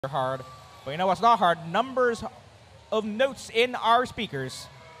hard, but you know what's not hard? Numbers of notes in our speakers.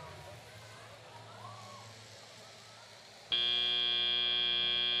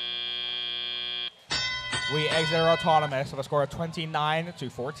 We exit our autonomous with a score of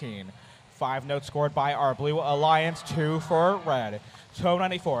 29-14. 5 notes scored by our Blue Alliance, 2 for Red. Toe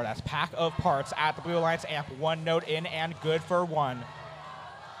 94, that's pack of parts at the Blue Alliance amp. 1 note in and good for 1.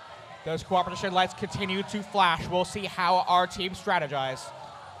 Those cooperation lights continue to flash. We'll see how our team strategize.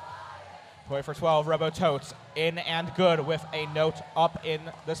 Toy for 12, Robo Totes, in and good with a note up in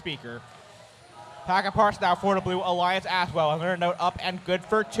the speaker. Pack of parts now for the Blue Alliance as well. Another note up and good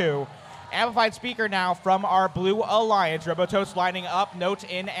for 2. Amplified speaker now from our Blue Alliance. Robo Totes lining up, note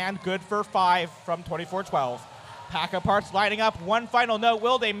in and good for 5 from 2412. Pack of parts lining up, 1 final note.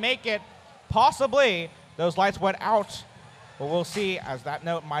 Will they make it? Possibly. Those lights went out, but we'll see, as that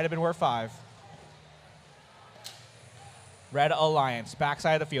note might have been worth 5. Red Alliance,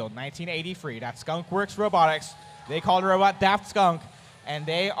 backside of the field, 1983. That's Skunkworks Robotics. They call the robot Daft Skunk, and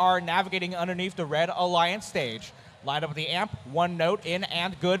they are navigating underneath the Red Alliance stage. Lined up with the amp, 1 note in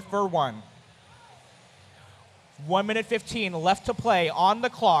and good for 1. 1 minute 15 left to play on the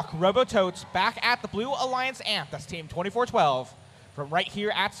clock. Robo Totes back at the Blue Alliance amp. That's team 2412 from right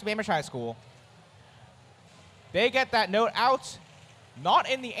here at Sammamish High School. They get that note out. Not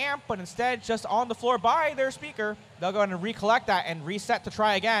in the amp, but instead just on the floor by their speaker. They'll go ahead and recollect that and reset to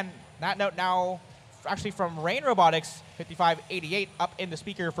try again. That note now actually from Rain Robotics, 5588, up in the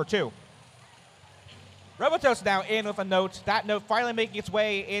speaker for 2. Robototes now in with a note. That note finally making its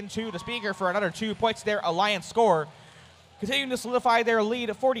way into the speaker for another 2 points. Their Alliance score, continuing to solidify their lead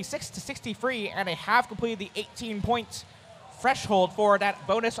of 46-63, and they have completed the 18-point threshold for that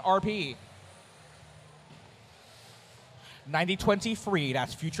bonus RP. 90-23,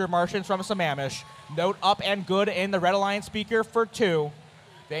 that's Future Martians from Sammamish. Note up and good in the Red Alliance speaker for 2.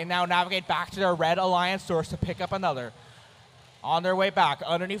 They now navigate back to their Red Alliance source to pick up another. On their way back,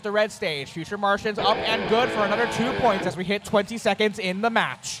 underneath the red stage, Future Martians up and good for another 2 points as we hit 20 seconds in the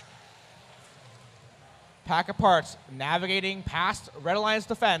match. Pack of parts navigating past Red Alliance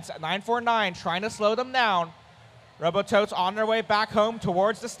defense at 949, trying to slow them down. Robototes on their way back home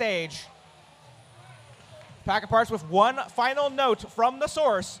towards the stage. Pack of parts with 1 final note from the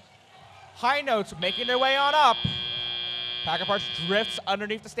source. High notes making their way on up. Pack of parts drifts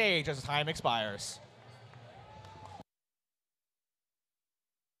underneath the stage as time expires.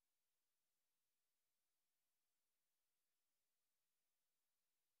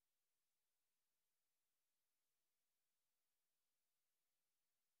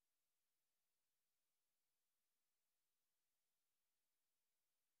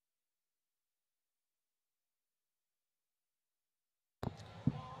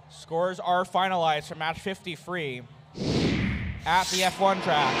 Scores are finalized for match 53 at the F1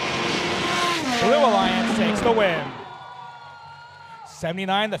 track. Blue Alliance takes the win.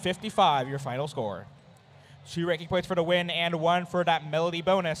 79-55, your final score. 2 ranking points for the win and 1 for that Melody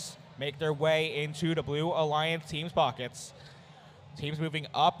bonus make their way into the Blue Alliance team's pockets. Teams moving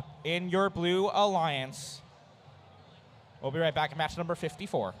up in your Blue Alliance. We'll be right back at match number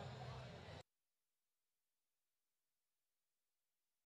 54.